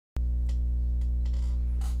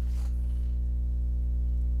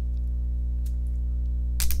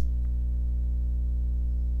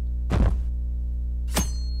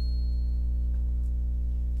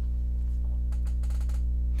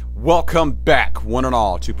Welcome back, one and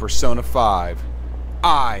all, to Persona 5.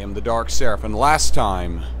 I am the TheDarkSeraph, and last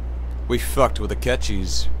time we fucked with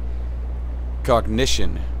Akechi's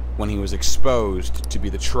cognition when he was exposed to be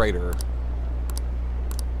the traitor.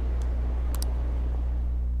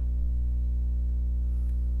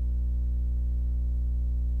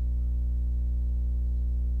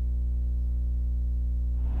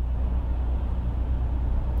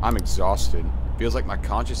 I'm exhausted. Feels like my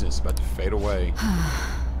consciousness is about to fade away.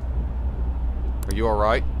 Are you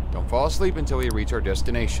alright? Don't fall asleep until we reach our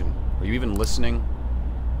destination. Are you even listening?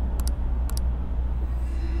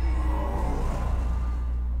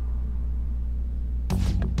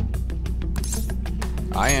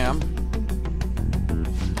 I am.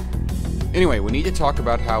 Anyway, we need to talk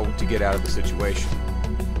about how to get out of the situation.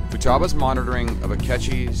 Futaba's monitoring of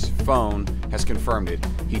Akechi's phone has confirmed it.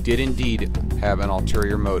 He did indeed have an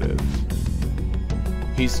ulterior motive.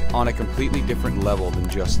 He's on a completely different level than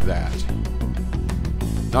just that.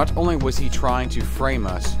 Not only was he trying to frame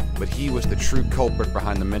us, but he was the true culprit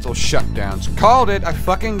behind the mental shutdowns. Called it! I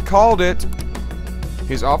fucking called it!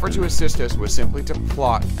 His offer to assist us was simply a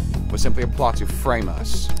plot to frame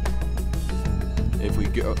us. If we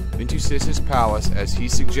go into Sis's palace, as he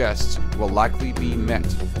suggests, we'll likely be met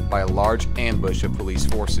by a large ambush of police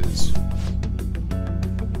forces.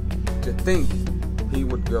 To think he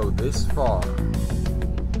would go this far.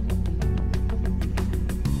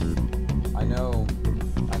 I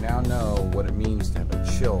now know what it means to have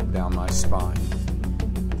a chill down my spine.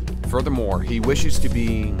 Furthermore, he wishes to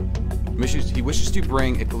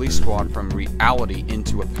bring a police squad from reality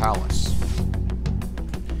into a palace.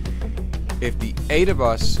 If the 8 of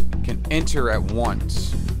us can enter at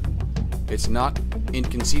once, it's not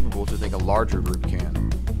inconceivable to think a larger group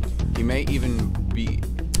can. He may even be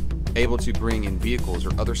able to bring in vehicles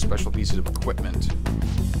or other special pieces of equipment.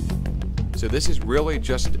 So this is really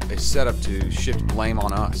just a setup to shift blame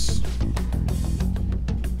on us.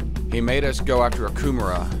 He made us go after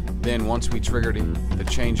Akumura, then once we triggered the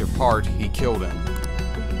change of heart, he killed him.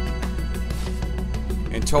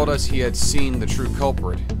 And told us he had seen the true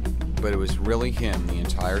culprit, but it was really him the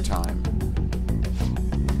entire time.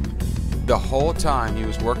 The whole time he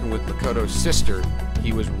was working with Makoto's sister,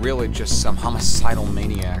 he was really just some homicidal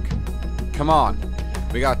maniac. Come on,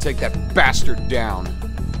 we gotta take that bastard down.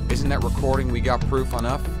 Isn't that recording we got proof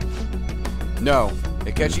enough? No,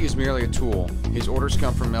 Akechi is merely a tool. His orders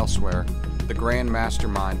come from elsewhere, the grand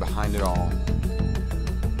mastermind behind it all.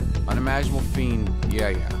 Unimaginable fiend, yeah.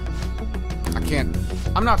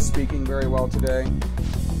 I'm not speaking very well today.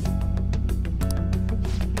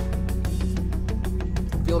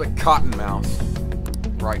 I feel like cotton mouth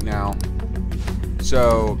right now.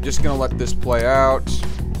 So, just gonna let this play out.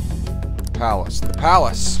 Palace. The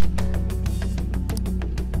palace!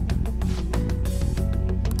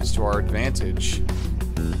 It's to our advantage.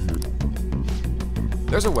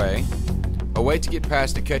 There's a way to get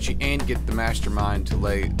past Akechi and get the mastermind to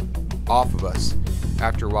lay off of us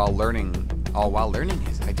while learning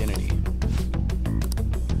his identity.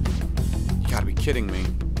 You gotta be kidding me.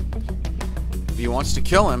 If he wants to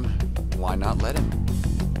kill him, why not let him?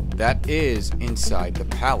 That is inside the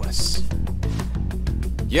palace.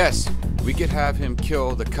 Yes, we could have him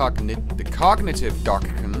kill the cognitive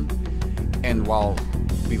Darkhan, and while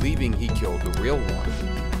believing he killed the real one.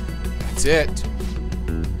 That's it.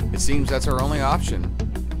 It seems that's our only option.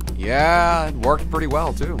 Yeah, it worked pretty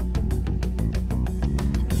well, too.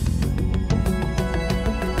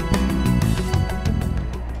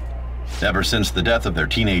 Ever since the death of their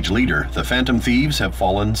teenage leader, the Phantom Thieves have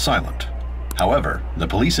fallen silent. However, the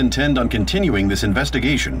police intend on continuing this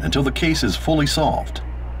investigation until the case is fully solved.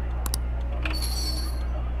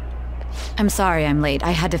 I'm sorry I'm late.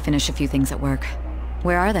 I had to finish a few things at work.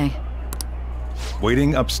 Where are they?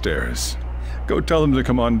 Waiting upstairs. Go tell them to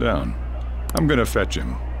come on down. I'm gonna fetch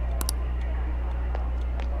him.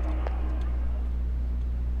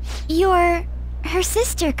 You're her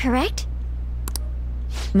sister, correct?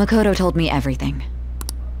 Makoto told me everything.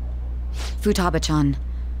 Futaba-chan,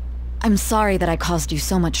 I'm sorry that I caused you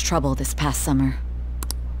so much trouble this past summer.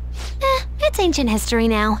 It's ancient history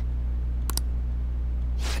now.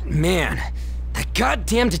 Man, that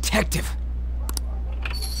goddamn detective!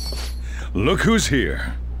 Look who's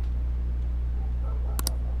here.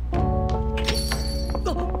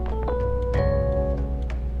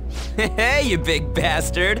 Hey, you big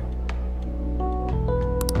bastard!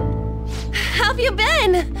 How've you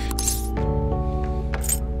been?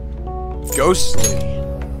 Ghostly.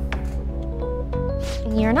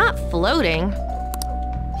 You're not floating.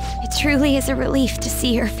 It truly is a relief to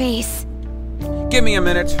see your face. Give me a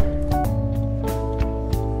minute.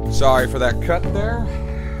 Sorry for that cut there.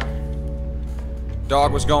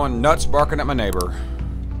 dog was going nuts barking at my neighbor.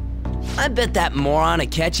 I bet that moron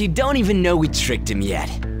Akechi don't even know we tricked him yet.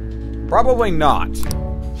 Probably not.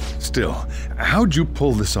 Still, how'd you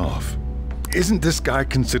pull this off? Isn't this guy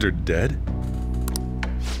considered dead?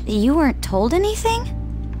 You weren't told anything?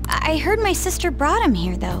 I heard my sister brought him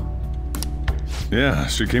here, though. Yeah,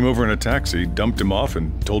 she came over in a taxi, dumped him off,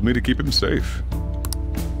 and told me to keep him safe.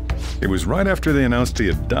 It was right after they announced he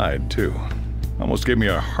had died, too. Almost gave me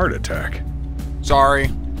a heart attack. Sorry.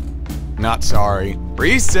 Not sorry.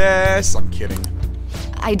 Recess! I'm kidding.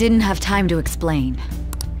 I didn't have time to explain.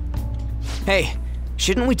 Hey,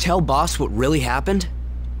 shouldn't we tell boss what really happened?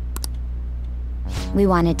 We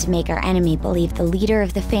wanted to make our enemy believe the leader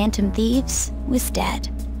of the Phantom Thieves was dead.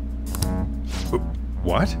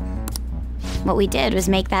 What? What we did was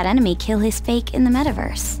make that enemy kill his fake in the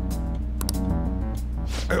metaverse.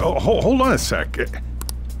 Hold on a sec.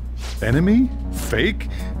 Enemy? Fake?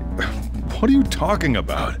 What are you talking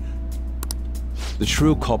about? The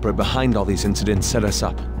true culprit behind all these incidents set us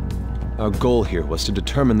up. Our goal here was to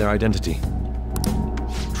determine their identity.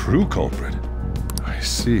 True culprit? I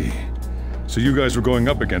see. So you guys were going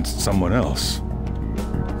up against someone else.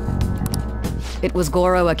 It was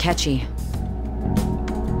Goro Akechi.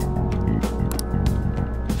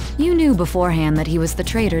 You knew beforehand that he was the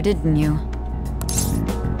traitor, didn't you?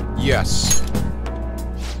 Yes.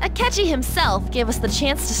 Akechi himself gave us the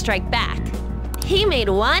chance to strike back. He made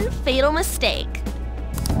one fatal mistake.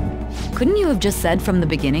 Couldn't you have just said from the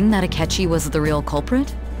beginning that Akechi was the real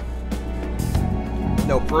culprit?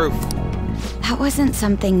 No proof. That wasn't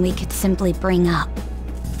something we could simply bring up.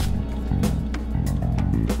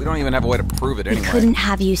 We don't even have a way to prove it anyway. We couldn't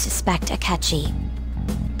have you suspect Akechi.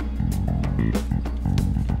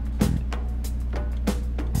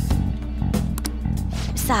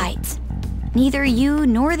 Besides, neither you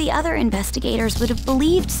nor the other investigators would have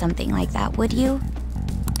believed something like that, would you?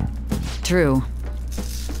 True.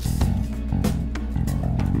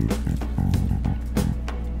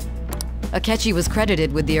 Akechi was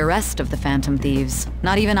credited with the arrest of the Phantom Thieves.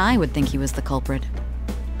 Not even I would think he was the culprit.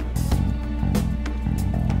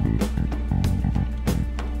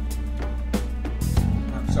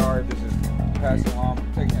 I'm sorry if this is passing along.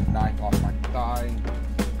 I'm taking a knife off my thigh.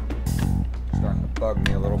 Starting to bug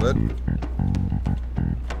me a little bit.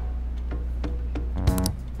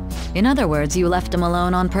 In other words, you left him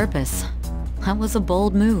alone on purpose. That was a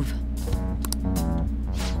bold move.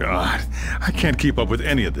 God, I can't keep up with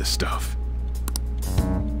any of this stuff.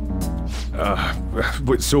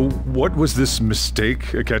 So what was this mistake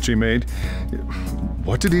Akechi made?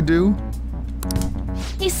 What did he do?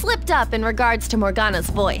 He slipped up in regards to Morgana's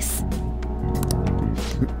voice.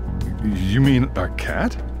 You mean a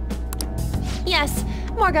cat? Yes,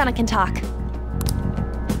 Morgana can talk.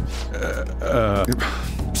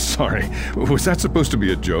 Sorry, was that supposed to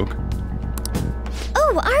be a joke?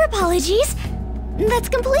 Oh, our apologies. That's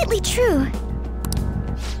completely true.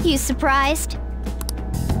 You surprised?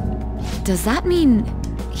 Does that mean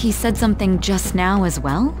he said something just now as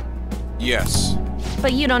well? Yes.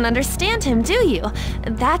 But you don't understand him, do you?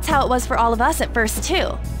 That's how it was for all of us at first, too.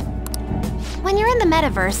 When you're in the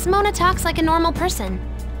metaverse, Mona talks like a normal person.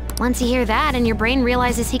 Once you hear that and your brain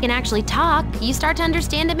realizes he can actually talk, you start to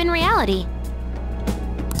understand him in reality.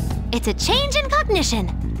 It's a change in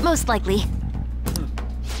cognition, most likely.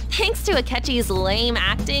 Thanks to Akechi's lame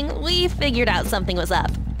acting, we figured out something was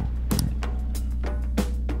up.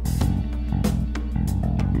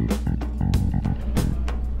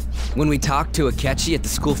 When we talked to Akechi at the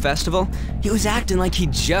school festival, he was acting like he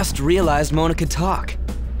just realized Mona could talk.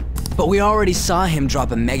 But we already saw him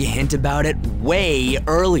drop a mega hint about it way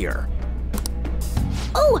earlier.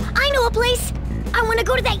 Oh, I know a place! I want to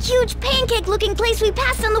go to that huge pancake-looking place we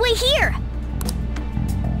passed on the way here!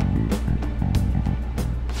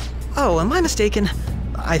 Oh, am I mistaken?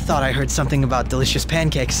 I thought I heard something about delicious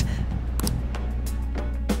pancakes.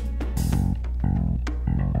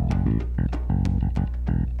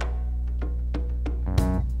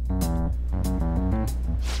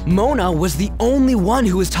 Mona was the only one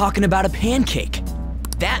who was talking about a pancake.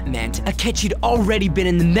 That meant Akechi'd already been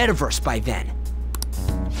in the metaverse by then.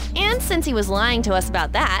 And since he was lying to us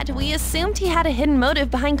about that, we assumed he had a hidden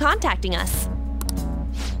motive behind contacting us.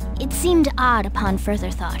 It seemed odd upon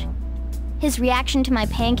further thought. His reaction to my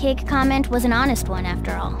pancake comment was an honest one,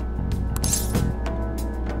 after all.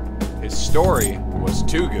 His story was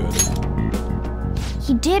too good.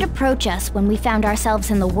 He did approach us when we found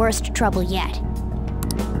ourselves in the worst trouble yet.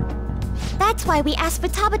 That's why we asked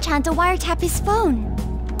Futaba-chan to wiretap his phone.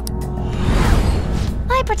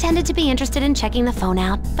 I pretended to be interested in checking the phone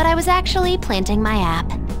out, but I was actually planting my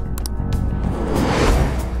app.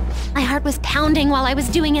 I My heart was pounding while I was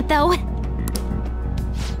doing it, though.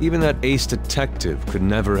 Even that ace detective could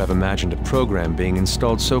never have imagined a program being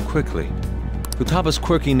installed so quickly. Futaba's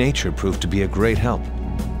quirky nature proved to be a great help.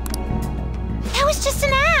 That was just an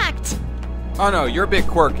act! Oh no, you're a bit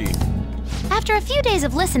quirky. After a few days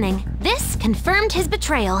of listening, this confirmed his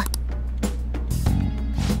betrayal.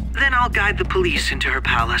 Then I'll guide the police into her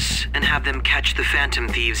palace and have them catch the Phantom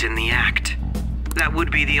Thieves in the act. That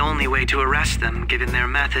would be the only way to arrest them, given their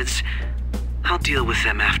methods. I'll deal with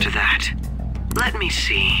them after that. Let me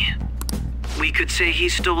see. We could say he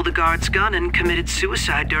stole the guard's gun and committed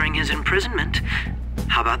suicide during his imprisonment.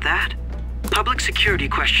 How about that? Public security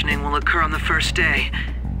questioning will occur on the first day.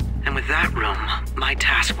 And with that room, my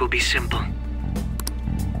task will be simple.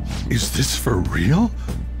 Is this for real?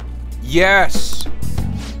 Yes!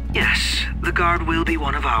 Yes, the guard will be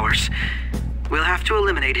one of ours. We'll have to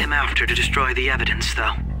eliminate him after to destroy the evidence,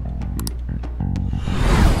 though.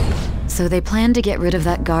 So they planned to get rid of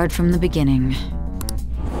that guard from the beginning.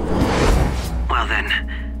 Well then,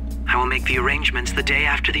 I will make the arrangements the day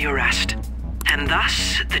after the arrest. And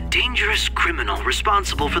thus, the dangerous criminal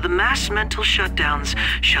responsible for the mass mental shutdowns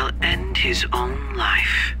shall end his own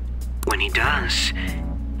life. When he does,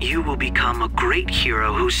 you will become a great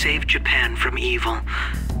hero who saved Japan from evil.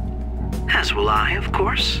 As will I, of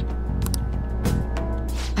course.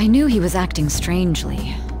 I knew he was acting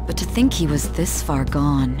strangely, but to think he was this far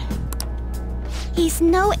gone. He's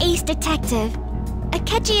no ace detective.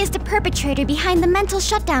 Akechi is the perpetrator behind the mental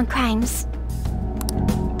shutdown crimes.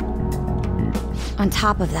 On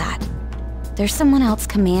top of that, there's someone else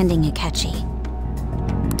commanding Akechi.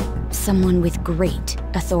 Someone with great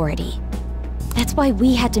authority. That's why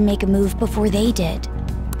we had to make a move before they did.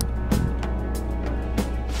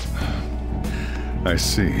 I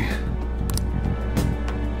see.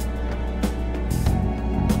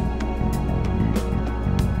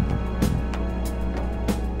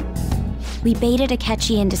 We baited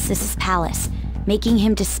Akechi into Sis's palace, making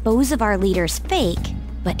him dispose of our leader's fake,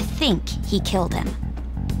 but think he killed him.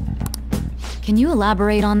 Can you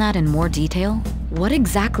elaborate on that in more detail? What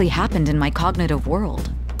exactly happened in my cognitive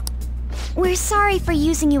world? We're sorry for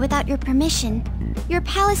using you without your permission. Your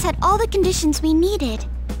palace had all the conditions we needed.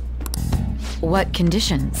 What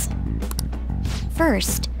conditions?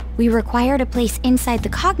 First, we required a place inside the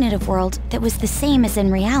cognitive world that was the same as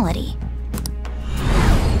in reality.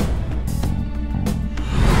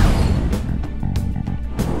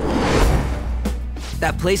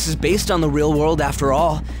 That place is based on the real world after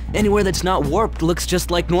all. Anywhere that's not warped looks just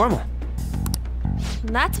like normal.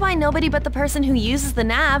 That's why nobody but the person who uses the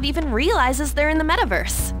nav even realizes they're in the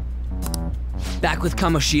metaverse. Back with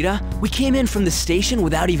Kamoshida, we came in from the station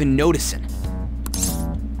without even noticing.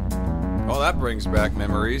 Oh, that brings back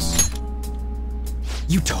memories.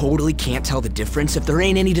 You totally can't tell the difference if there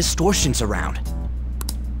ain't any distortions around.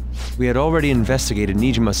 We had already investigated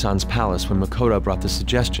Nijima-san's palace when Makoto brought the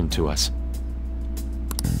suggestion to us.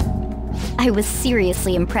 I was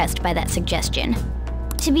seriously impressed by that suggestion.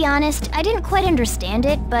 To be honest, I didn't quite understand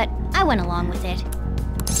it, but I went along with it.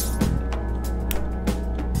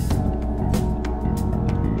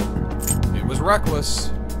 It was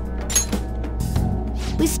reckless.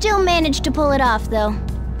 We still managed to pull it off, though.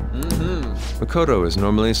 Makoto is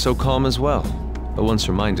normally so calm as well, but once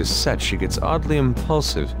her mind is set, she gets oddly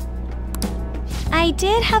impulsive. I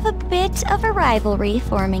did have a bit of a rivalry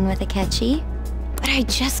forming with Akechi, but I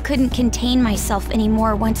just couldn't contain myself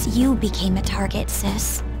anymore once you became a target,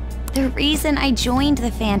 sis. The reason I joined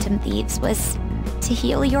the Phantom Thieves was to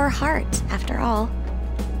heal your heart, after all.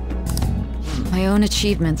 My own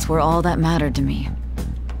achievements were all that mattered to me.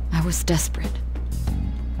 I was desperate.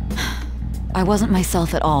 I wasn't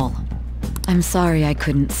myself at all. I'm sorry I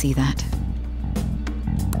couldn't see that.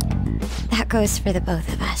 That goes for the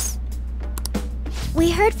both of us.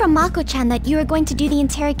 We heard from Mako-chan that you were going to do the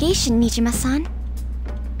interrogation, Nijima-san.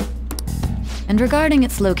 And regarding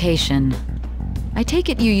its location, I take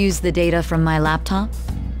it you used the data from my laptop?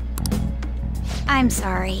 I'm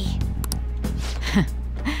sorry.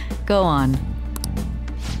 Go on.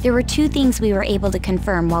 There were two things we were able to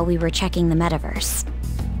confirm while we were checking the metaverse.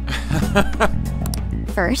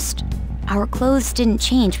 First, our clothes didn't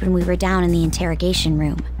change when we were down in the interrogation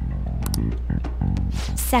room.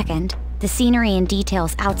 Second, the scenery and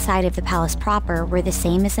details outside of the palace proper were the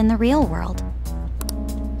same as in the real world.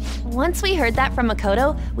 Once we heard that from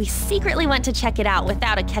Makoto, we secretly went to check it out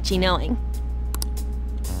without Akechi knowing.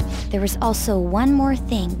 There was also one more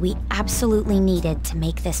thing we absolutely needed to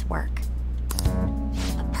make this work.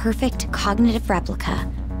 A perfect cognitive replica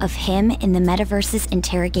of him in the metaverse's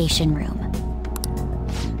interrogation room.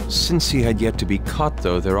 Since he had yet to be caught,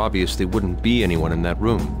 though, there obviously wouldn't be anyone in that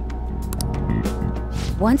room.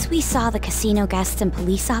 Once we saw the casino guests and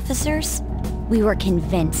police officers, we were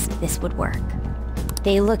convinced this would work.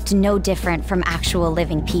 They looked no different from actual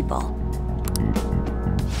living people.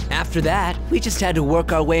 After that, we just had to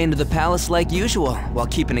work our way into the palace like usual, while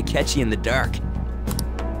keeping Akechi in the dark.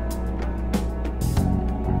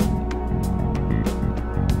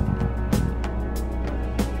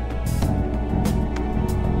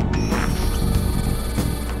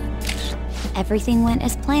 Everything went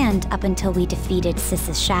as planned up until we defeated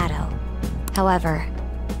Sis's shadow. However,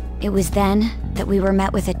 it was then that we were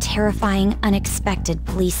met with a terrifying, unexpected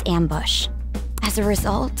police ambush. As a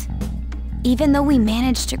result, even though we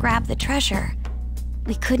managed to grab the treasure,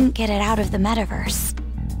 we couldn't get it out of the metaverse.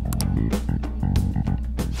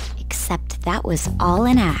 Except that was all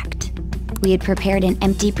an act. We had prepared an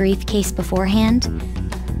empty briefcase beforehand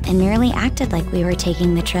and merely acted like we were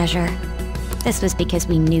taking the treasure. This was because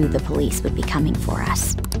we knew the police would be coming for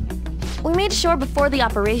us. We made sure before the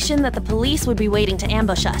operation that the police would be waiting to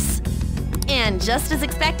ambush us. And just as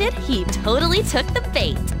expected, he totally took the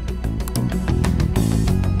bait.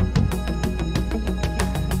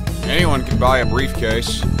 Anyone can buy a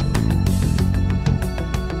briefcase.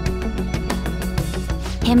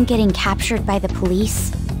 Him getting captured by the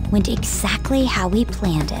police went exactly how we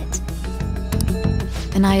planned it.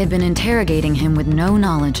 And I had been interrogating him with no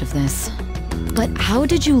knowledge of this. But how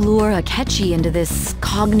did you lure Akechi into this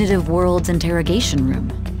cognitive world's interrogation room?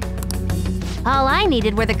 All I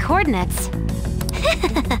needed were the coordinates.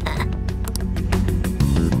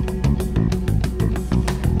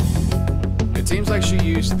 It seems like she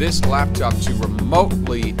used this laptop to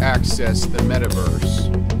remotely access the metaverse.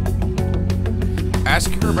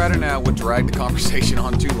 Asking her about it now would drag the conversation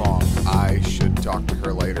on too long. I should talk to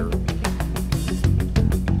her later.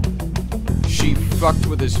 She fucked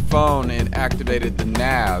with his phone and activated the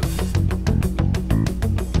nav,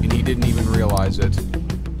 and he didn't even realize it.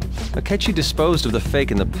 Akechi disposed of the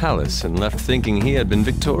fake in the palace and left thinking he had been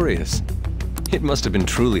victorious. It must have been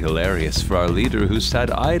truly hilarious for our leader who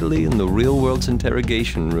sat idly in the real world's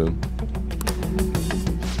interrogation room.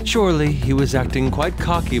 Surely he was acting quite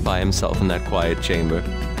cocky by himself in that quiet chamber.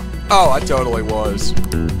 Oh, I totally was.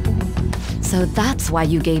 So that's why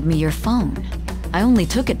you gave me your phone. I only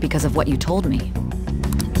took it because of what you told me.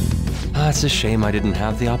 It's a shame I didn't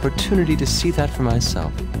have the opportunity to see that for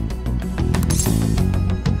myself.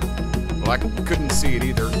 Well, I couldn't see it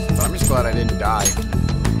either, but I'm just glad I didn't die.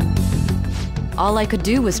 All I could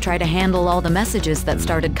do was try to handle all the messages that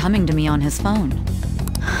started coming to me on his phone.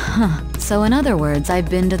 Huh. So in other words, I've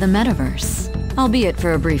been to the metaverse, albeit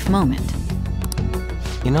for a brief moment.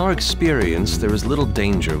 In our experience, there is little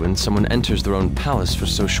danger when someone enters their own palace for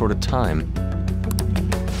so short a time.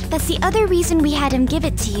 That's the other reason we had him give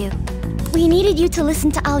it to you. We needed you to listen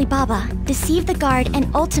to Alibaba, deceive the guard, and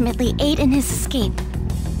ultimately aid in his escape.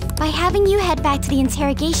 By having you head back to the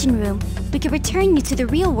interrogation room, we could return you to the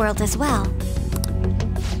real world as well.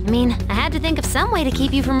 I mean, I had to think of some way to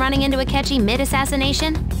keep you from running into Akechi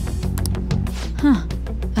mid-assassination. Huh.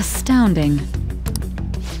 Astounding.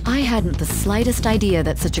 I hadn't the slightest idea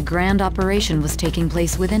that such a grand operation was taking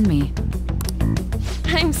place within me.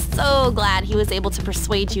 I'm so glad he was able to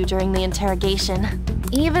persuade you during the interrogation.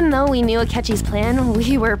 Even though we knew Akechi's plan,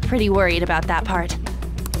 we were pretty worried about that part.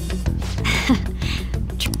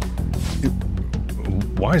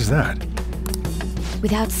 Why is that?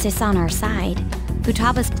 Without Sis on our side,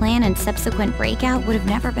 Futaba's plan and subsequent breakout would have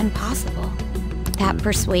never been possible. That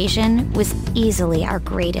persuasion was easily our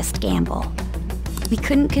greatest gamble. We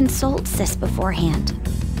couldn't consult Sis beforehand.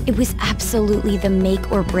 It was absolutely the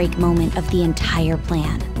make or break moment of the entire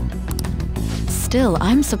plan. Still,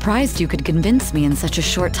 I'm surprised you could convince me in such a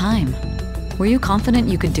short time. Were you confident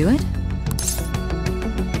you could do it?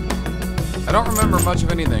 I don't remember much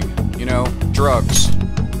of anything. You know, drugs.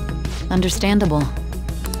 Understandable.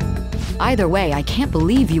 Either way, I can't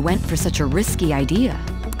believe you went for such a risky idea.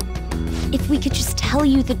 If we could just tell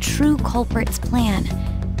you the true culprit's plan,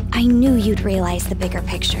 I knew you'd realize the bigger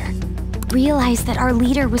picture. Realize that our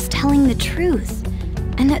leader was telling the truth,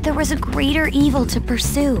 and that there was a greater evil to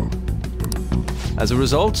pursue. As a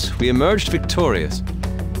result, we emerged victorious.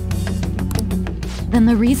 Then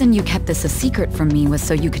the reason you kept this a secret from me was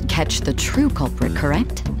so you could catch the true culprit,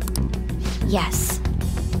 correct? Yes.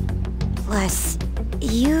 Plus,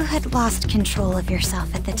 you had lost control of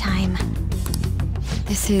yourself at the time.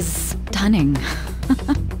 This is stunning.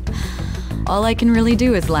 All I can really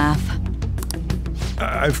do is laugh.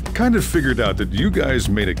 I've kind of figured out that you guys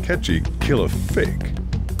made Akechi kill a fake.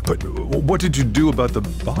 But what did you do about the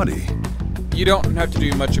body? You don't have to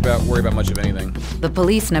worry about much of anything. The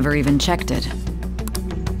police never even checked it.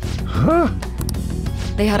 Huh?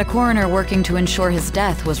 They had a coroner working to ensure his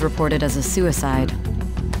death was reported as a suicide.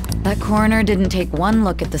 That coroner didn't take one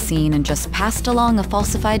look at the scene and just passed along a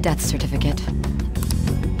falsified death certificate.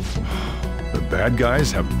 The bad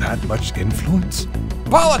guys have that much influence?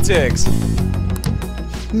 Politics!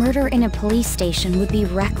 Murder in a police station would be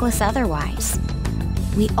reckless otherwise.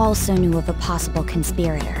 We also knew of a possible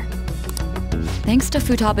conspirator. Thanks to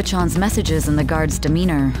Futaba-chan's messages and the guard's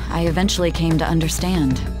demeanor, I eventually came to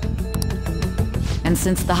understand. And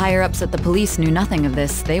since the higher-ups at the police knew nothing of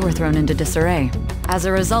this, they were thrown into disarray. As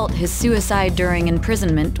a result, his suicide during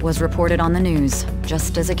imprisonment was reported on the news,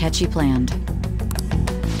 just as Akechi planned.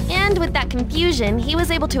 And with that confusion, he was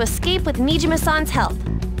able to escape with Nijima-san's help.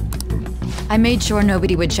 I made sure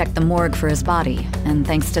nobody would check the morgue for his body, and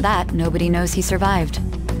thanks to that, nobody knows he survived.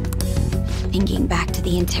 Thinking back to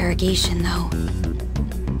the interrogation, though,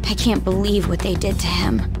 I can't believe what they did to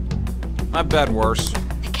him. I bet worse.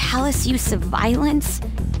 The callous use of violence,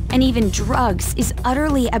 and even drugs, is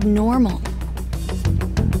utterly abnormal.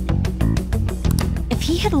 If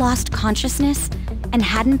he had lost consciousness and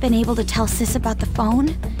hadn't been able to tell Sis about the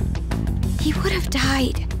phone, he would have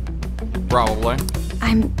died. Probably.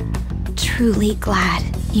 I'm truly glad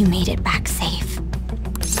you made it back safe.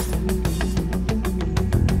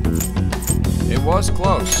 It was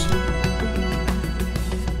close.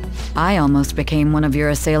 I almost became one of your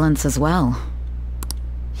assailants as well.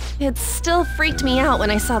 It still freaked me out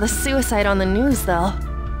when I saw the suicide on the news, though.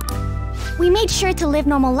 We made sure to live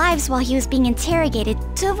normal lives while he was being interrogated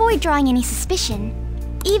to avoid drawing any suspicion.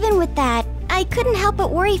 Even with that, I couldn't help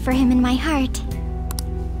but worry for him in my heart.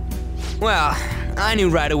 Well, I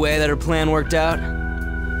knew right away that her plan worked out.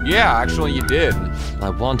 Yeah, actually you did.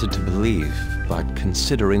 I wanted to believe, but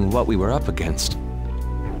considering what we were up against.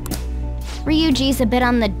 Ryuji's a bit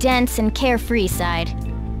on the dense and carefree side.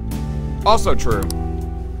 Also true.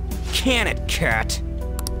 Can it, cat?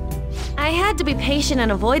 I had to be patient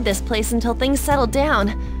and avoid this place until things settled down.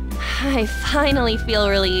 I finally feel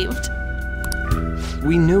relieved.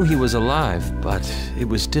 We knew he was alive, but it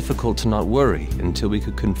was difficult to not worry until we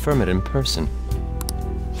could confirm it in person.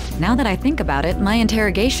 Now that I think about it, my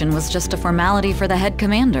interrogation was just a formality for the head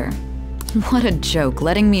commander. What a joke,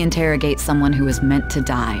 letting me interrogate someone who was meant to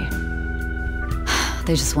die.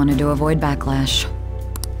 They just wanted to avoid backlash.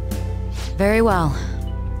 Very well.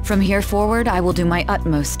 From here forward, I will do my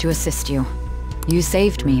utmost to assist you. You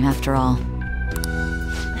saved me, after all.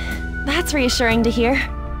 That's reassuring to hear.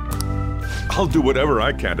 I'll do whatever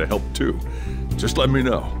I can to help too. Just let me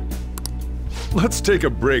know. Let's take a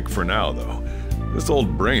break for now, though. This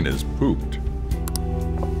old brain is pooped.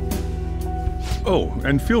 Oh,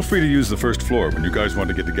 and feel free to use the first floor when you guys want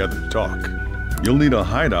to get together to talk. You'll need a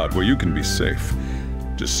hideout where you can be safe.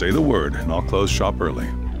 Just say the word, and I'll close shop early.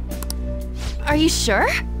 Are you sure?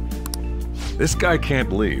 This guy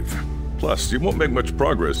can't leave. Plus, you won't make much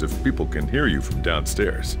progress if people can hear you from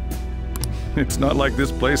downstairs. It's not like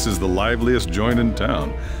this place is the liveliest joint in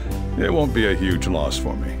town. It won't be a huge loss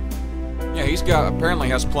for me. Yeah, apparently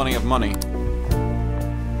has plenty of money.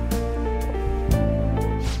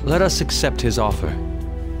 Let us accept his offer.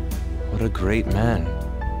 What a great man.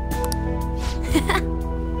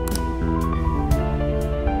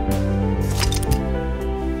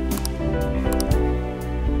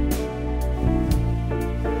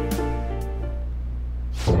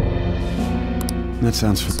 That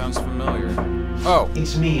sounds familiar. Oh.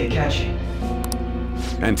 It's me, Akechi.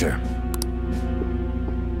 Enter.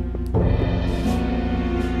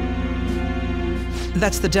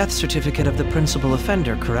 That's the death certificate of the principal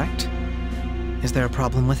offender, correct? Is there a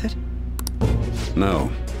problem with it?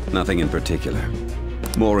 No, nothing in particular.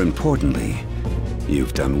 More importantly,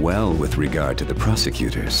 you've done well with regard to the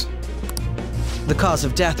prosecutors. The cause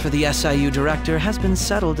of death for the SIU director has been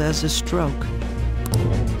settled as a stroke.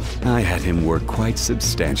 I had him work quite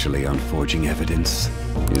substantially on forging evidence.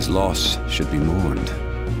 His loss should be mourned.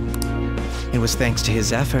 It was thanks to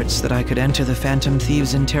his efforts that I could enter the Phantom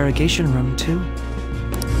Thieves' interrogation room, too.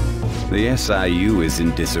 The SIU is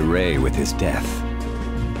in disarray with his death.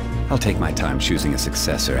 I'll take my time choosing a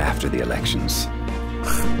successor after the elections.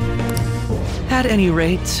 At any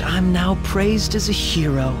rate, I'm now praised as a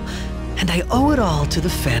hero, and I owe it all to the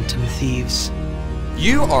Phantom Thieves.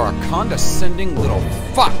 You are a condescending little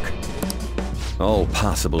fuck! All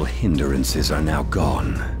possible hindrances are now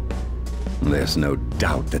gone. There's no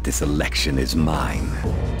doubt that this election is mine.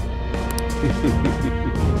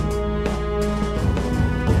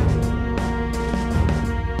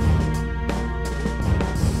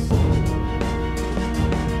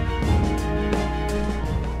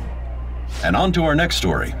 And on to our next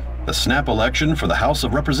story, the snap election for the House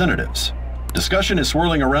of Representatives. Discussion is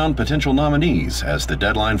swirling around potential nominees as the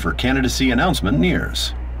deadline for candidacy announcement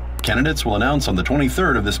nears. Candidates will announce on the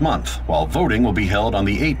 23rd of this month, while voting will be held on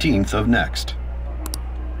the 18th of next.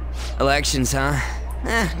 Elections, huh?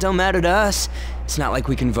 Don't matter to us. It's not like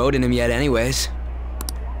we can vote in them yet anyways.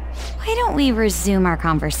 Why don't we resume our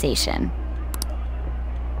conversation?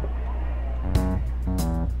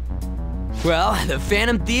 Well, the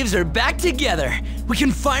Phantom Thieves are back together. We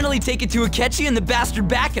can finally take it to Akechi and the bastard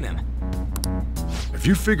backing him. Have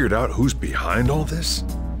you figured out who's behind all this?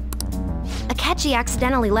 Akechi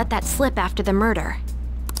accidentally let that slip after the murder.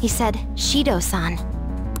 He said, Shido-san.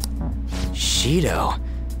 Shido?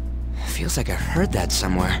 Feels like I heard that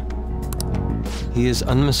somewhere. He is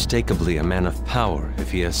unmistakably a man of power if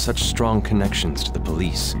he has such strong connections to the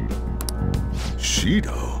police.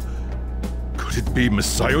 Shido? Could it be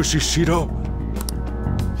Masayoshi Shido?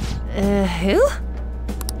 Who?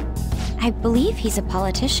 I believe he's a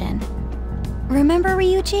politician. Remember,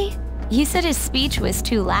 Ryuji? You said his speech was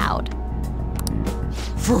too loud.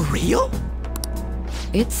 For real?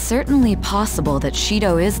 It's certainly possible that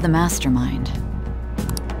Shido is the mastermind.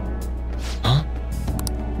 Huh?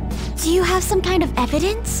 Do you have some kind of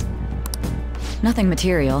evidence? Nothing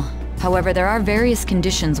material. However, there are various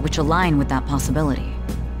conditions which align with that possibility.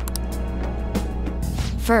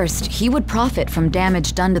 First, he would profit from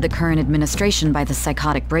damage done to the current administration by the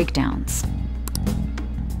psychotic breakdowns.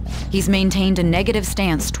 He's maintained a negative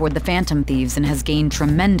stance toward the Phantom Thieves and has gained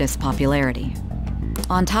tremendous popularity.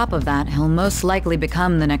 On top of that, he'll most likely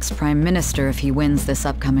become the next Prime Minister if he wins this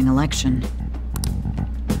upcoming election.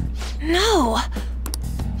 No!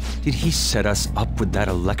 Did he set us up with that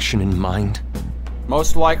election in mind?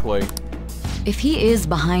 Most likely. If he is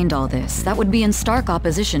behind all this, that would be in stark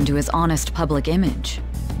opposition to his honest public image.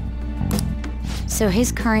 So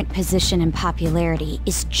his current position and popularity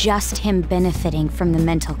is just him benefiting from the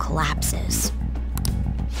mental collapses.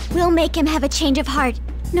 We'll make him have a change of heart,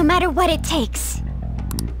 no matter what it takes.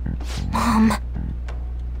 Mom.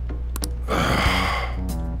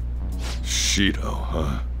 Shido,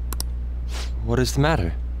 huh? What is the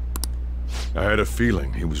matter? I had a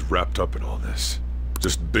feeling he was wrapped up in all this,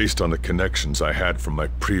 just based on the connections I had from my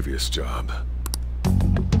previous job.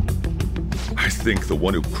 I think the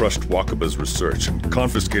one who crushed Wakaba's research and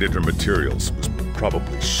confiscated her materials was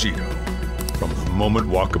probably Shido. From the moment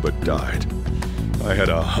Wakaba died, I had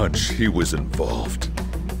a hunch he was involved.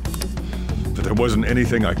 But there wasn't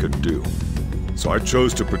anything I could do, so I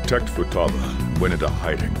chose to protect Futaba and went into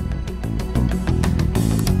hiding.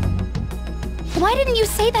 Why didn't you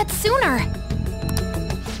say that sooner?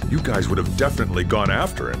 You guys would have definitely gone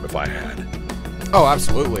after him if I had. Oh,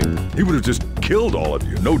 absolutely. He would have just killed all of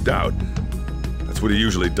you, no doubt. That's what he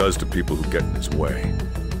usually does to people who get in his way.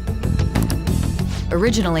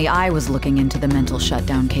 Originally, I was looking into the mental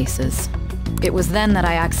shutdown cases. It was then that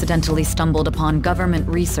I accidentally stumbled upon government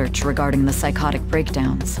research regarding the psychotic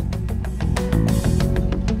breakdowns.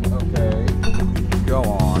 Okay, go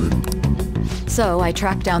on. So I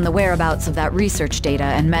tracked down the whereabouts of that research data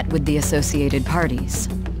and met with the associated parties.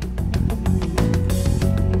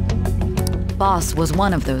 Boss was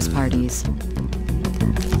one of those parties.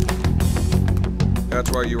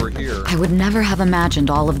 That's why you were here. I would never have imagined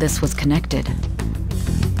all of this was connected.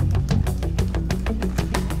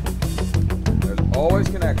 There's always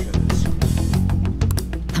connections.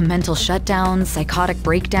 The mental shutdowns, psychotic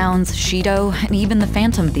breakdowns, Shido, and even the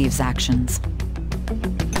Phantom Thieves' actions.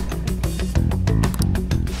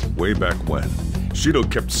 Way back when, Shido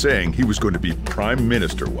kept saying he was going to be Prime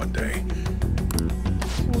Minister one day.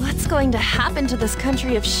 What's going to happen to this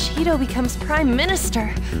country if Shido becomes Prime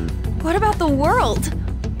Minister? What about the world?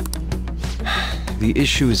 The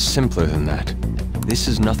issue is simpler than that. This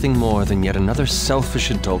is nothing more than yet another selfish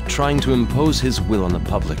adult trying to impose his will on the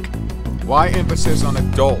public. Why emphasis on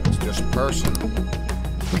adult, just person?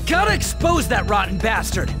 We gotta expose that rotten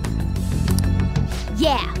bastard!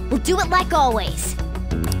 Yeah, we'll do it like always.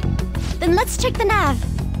 Then let's check the nav.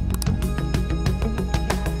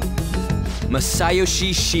 Masayoshi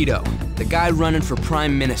Shido, the guy running for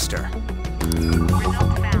Prime Minister.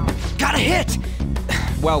 Got a hit!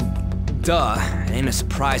 Well, duh. It ain't a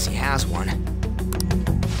surprise he has one.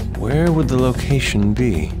 Where would the location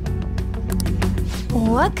be?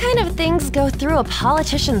 What kind of things go through a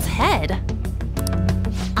politician's head?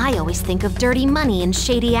 I always think of dirty money and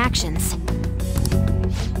shady actions.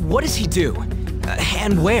 What does he do?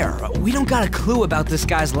 And where? We don't got a clue about this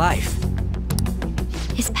guy's life.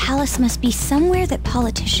 His palace must be somewhere that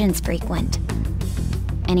politicians frequent.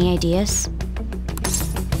 Any ideas?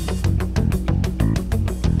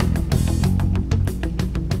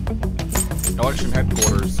 Election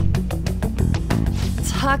headquarters.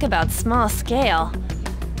 Talk about small scale.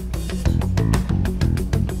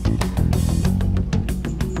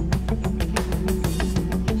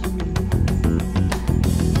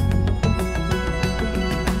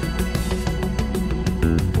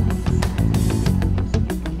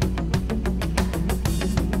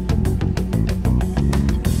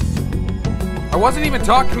 I wasn't even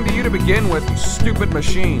talking to you to begin with, you stupid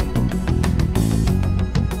machine.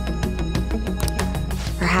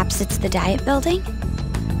 Perhaps it's the diet building?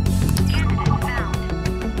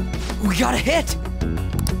 We got a hit!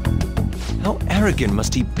 How arrogant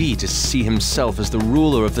must he be to see himself as the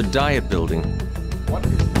ruler of the diet building? What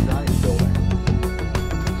is the diet building?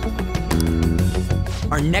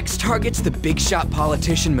 Our next target's the big shot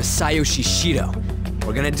politician Masayoshi Shido.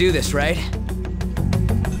 We're gonna do this, right?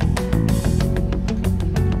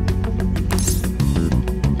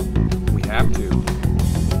 We have to.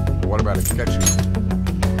 But what about Akechi?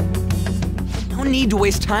 No need to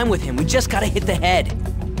waste time with him, we just gotta hit the head.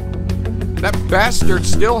 That bastard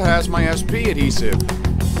still has my SP adhesive.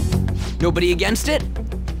 Nobody against it?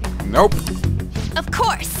 Nope. Of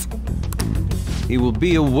course! He will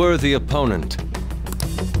be a worthy opponent.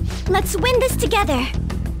 Let's win this together.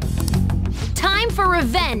 Time for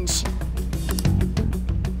revenge.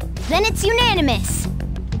 Then it's unanimous.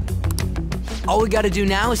 All we gotta do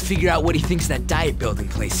now is figure out what he thinks that diet building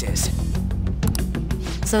place is.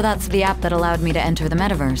 So that's the app that allowed me to enter the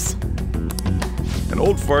metaverse. An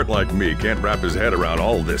old fart like me can't wrap his head around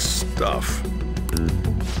all this stuff.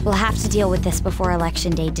 We'll have to deal with this before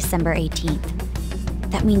Election Day, December 18th.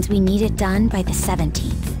 That means we need it done by the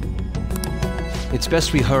 17th. It's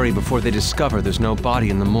best we hurry before they discover there's no body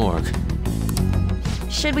in the morgue.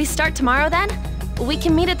 Should we start tomorrow then? We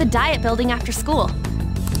can meet at the diet building after school.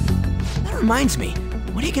 That reminds me,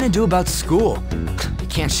 what are you gonna do about school? You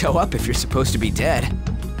can't show up if you're supposed to be dead.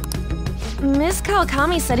 Miss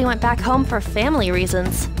Kawakami said he went back home for family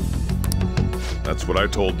reasons. That's what I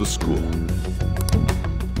told the school.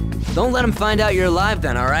 Don't let him find out you're alive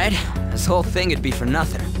then, alright? This whole thing would be for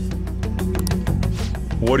nothing.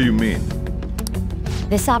 What do you mean?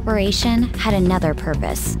 This operation had another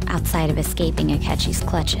purpose outside of escaping Akechi's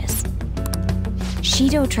clutches.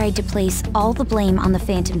 Shido tried to place all the blame on the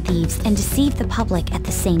Phantom Thieves and deceive the public at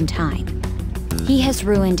the same time. He has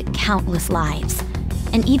ruined countless lives,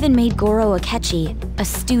 and even made Goro Akechi, a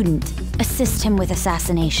student, assist him with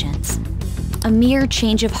assassinations. A mere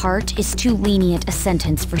change of heart is too lenient a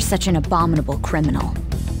sentence for such an abominable criminal.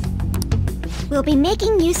 We'll be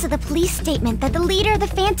making use of the police statement that the leader of the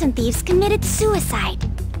Phantom Thieves committed suicide.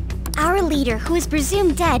 Our leader, who is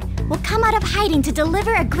presumed dead, will come out of hiding to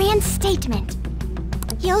deliver a grand statement.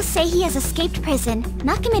 He'll say he has escaped prison,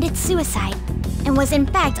 not committed suicide, and was in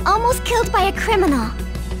fact almost killed by a criminal.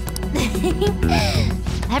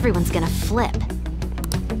 Everyone's gonna flip.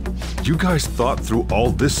 You guys thought through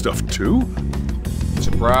all this stuff too?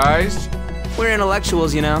 Surprised? We're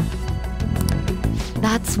intellectuals, you know.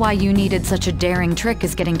 That's why you needed such a daring trick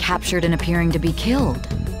as getting captured and appearing to be killed.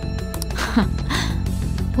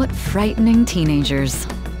 What frightening teenagers.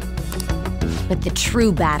 But the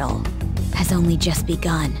true battle has only just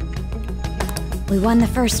begun. We won the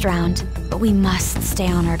first round, but we must stay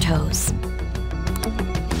on our toes.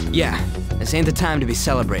 Yeah, this ain't the time to be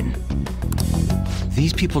celebrating.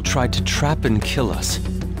 These people tried to trap and kill us.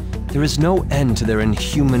 There is no end to their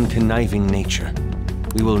inhuman, conniving nature.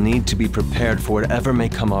 We will need to be prepared for whatever may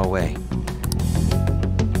come our way.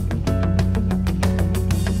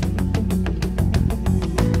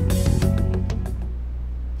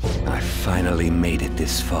 I finally made it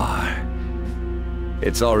this far.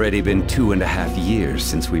 It's already been 2.5 years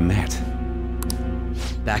since we met.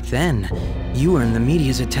 Back then, you earned the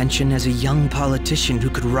media's attention as a young politician who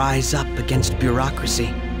could rise up against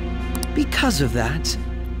bureaucracy. Because of that,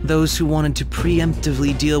 those who wanted to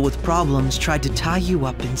preemptively deal with problems tried to tie you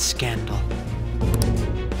up in scandal.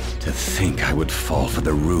 To think I would fall for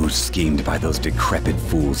the ruse schemed by those decrepit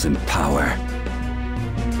fools in power.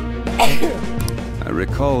 I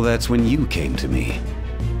recall that's when you came to me.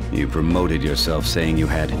 You promoted yourself saying you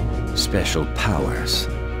had special powers.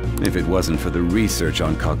 If it wasn't for the research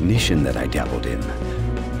on cognition that I dabbled in,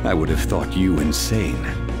 I would have thought you insane.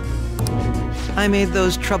 I made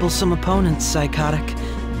those troublesome opponents psychotic,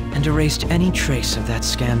 and erased any trace of that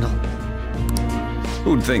scandal.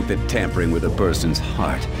 Who'd think that tampering with a person's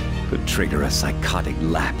heart could trigger a psychotic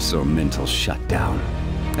lapse or mental shutdown?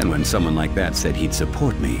 And when someone like that said he'd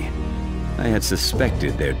support me, I had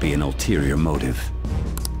suspected there'd be an ulterior motive.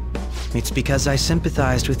 It's because I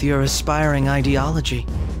sympathized with your aspiring ideology.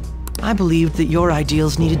 I believed that your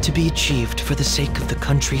ideals needed to be achieved for the sake of the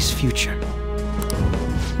country's future.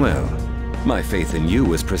 Well, My faith in you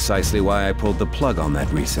was precisely why I pulled the plug on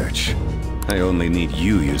that research. I only need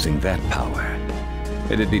you using that power.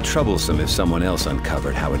 It'd be troublesome if someone else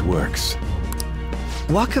uncovered how it works.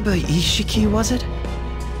 Wakaba Ishiki, was it?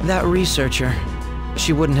 That researcher.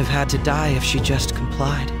 She wouldn't have had to die if she just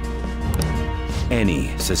complied.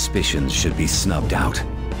 Any suspicions should be snubbed out.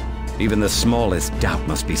 Even the smallest doubt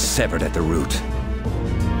must be severed at the root.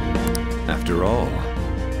 After all,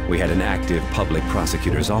 we had an active public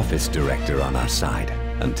prosecutor's office director on our side,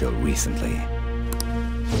 until recently.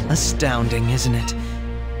 Astounding, isn't it?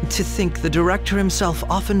 To think the director himself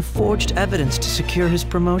often forged evidence to secure his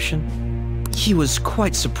promotion. He was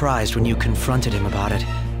quite surprised when you confronted him about it.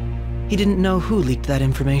 He didn't know who leaked that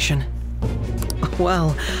information.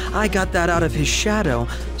 Well, I got that out of his shadow,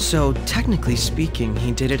 so technically speaking,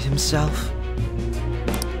 he did it himself.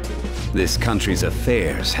 This country's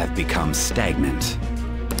affairs have become stagnant.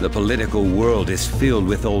 The political world is filled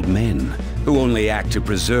with old men who only act to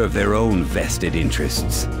preserve their own vested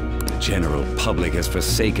interests. The general public has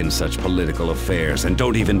forsaken such political affairs and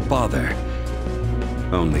don't even bother.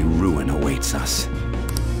 Only ruin awaits us.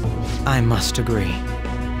 I must agree.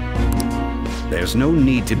 There's no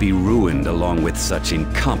need to be ruined along with such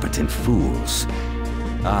incompetent fools.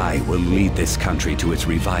 I will lead this country to its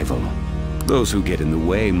revival. Those who get in the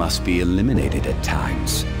way must be eliminated at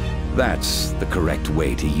times. That's the correct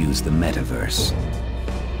way to use the metaverse.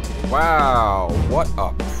 Wow, what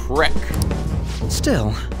a prick.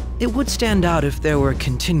 Still, it would stand out if there were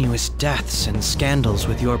continuous deaths and scandals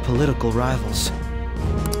with your political rivals.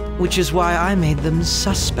 Which is why I made them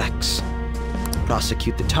suspects.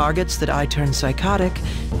 Prosecute the targets that I turn psychotic,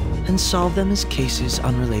 and solve them as cases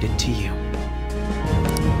unrelated to you.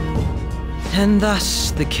 And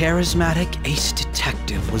thus, the charismatic ace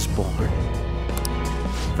detective was born.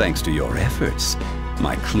 Thanks to your efforts,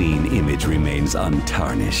 my clean image remains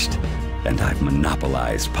untarnished, and I've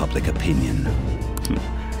monopolized public opinion.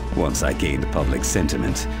 Once I gained public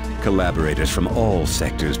sentiment, collaborators from all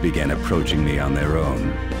sectors began approaching me on their own.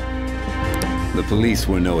 The police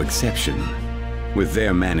were no exception. With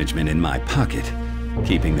their management in my pocket,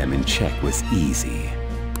 keeping them in check was easy.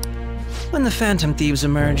 When the Phantom Thieves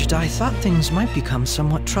emerged, I thought things might become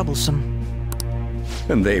somewhat troublesome.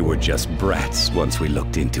 And they were just brats once we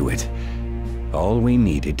looked into it. All we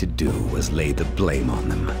needed to do was lay the blame on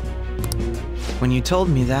them. When you told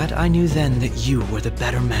me that, I knew then that you were the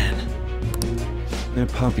better man. Their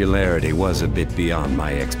popularity was a bit beyond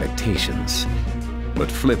my expectations,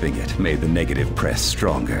 but flipping it made the negative press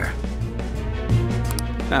stronger.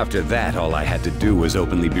 After that, all I had to do was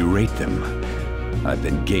openly berate them. I've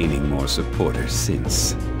been gaining more supporters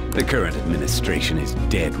since. The current administration is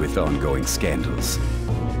dead with ongoing scandals.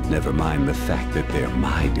 Never mind the fact that they're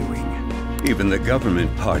my doing. Even the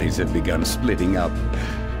government parties have begun splitting up,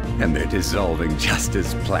 and they're dissolving just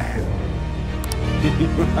as planned.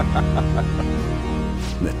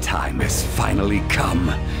 The time has finally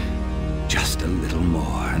come. Just a little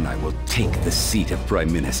more, and I will take the seat of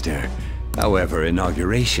Prime Minister. However,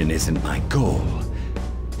 inauguration isn't my goal.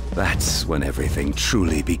 That's when everything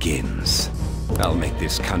truly begins. I'll make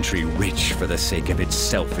this country rich for the sake of its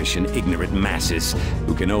selfish and ignorant masses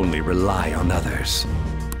who can only rely on others.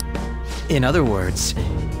 In other words,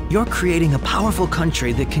 you're creating a powerful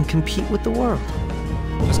country that can compete with the world.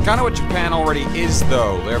 That's kind of what Japan already is,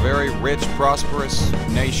 though. They're a very rich, prosperous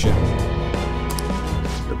nation.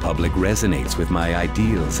 The public resonates with my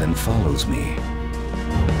ideals and follows me.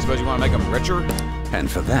 Suppose you want to make them richer? And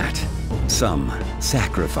for that, some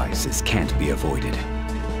sacrifices can't be avoided.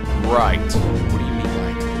 Right. What do you mean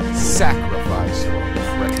by sacrifice, you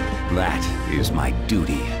prick? That is my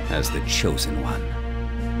duty as the chosen one.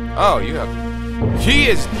 Oh, you have... He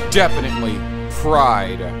is definitely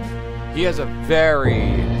pride. He has a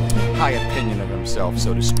very high opinion of himself,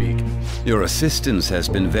 so to speak. Your assistance has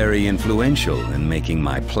been very influential in making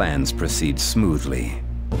my plans proceed smoothly.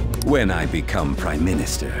 When I become Prime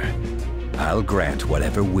Minister, I'll grant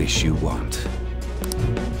whatever wish you want.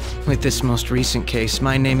 With this most recent case,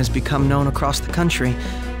 my name has become known across the country,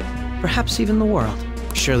 perhaps even the world.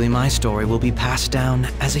 Surely my story will be passed down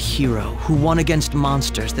as a hero who won against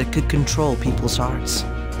monsters that could control people's hearts.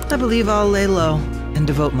 I believe I'll lay low and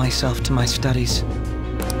devote myself to my studies.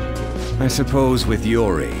 I suppose with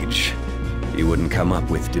your age, you wouldn't come up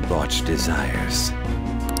with debauched desires.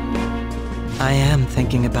 I am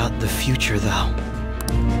thinking about the future, though.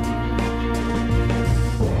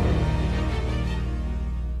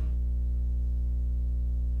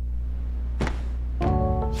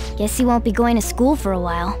 Guess you won't be going to school for a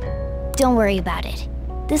while. Don't worry about it.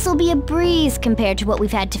 This'll be a breeze compared to what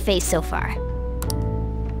we've had to face so far.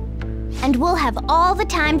 and we'll have all the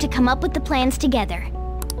time to come up with the plans together.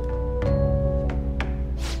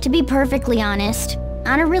 To be perfectly honest,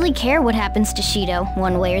 I don't really care what happens to Shido,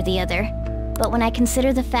 one way or the other. But when I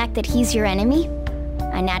consider the fact that he's your enemy,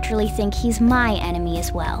 I naturally think he's my enemy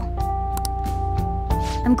as well.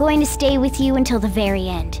 I'm going to stay with you until the very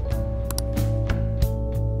end.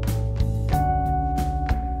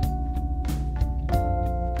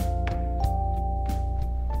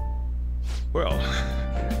 Well,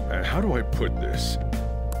 how do I put this?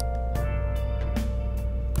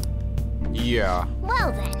 Yeah.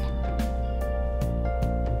 Well then.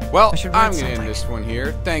 Well, I'm going to end this one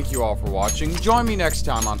here. Thank you all for watching. Join me next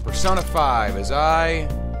time on Persona 5 as I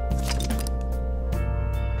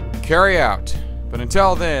carry out. But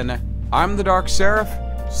until then, I'm the Dark Seraph,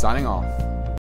 signing off.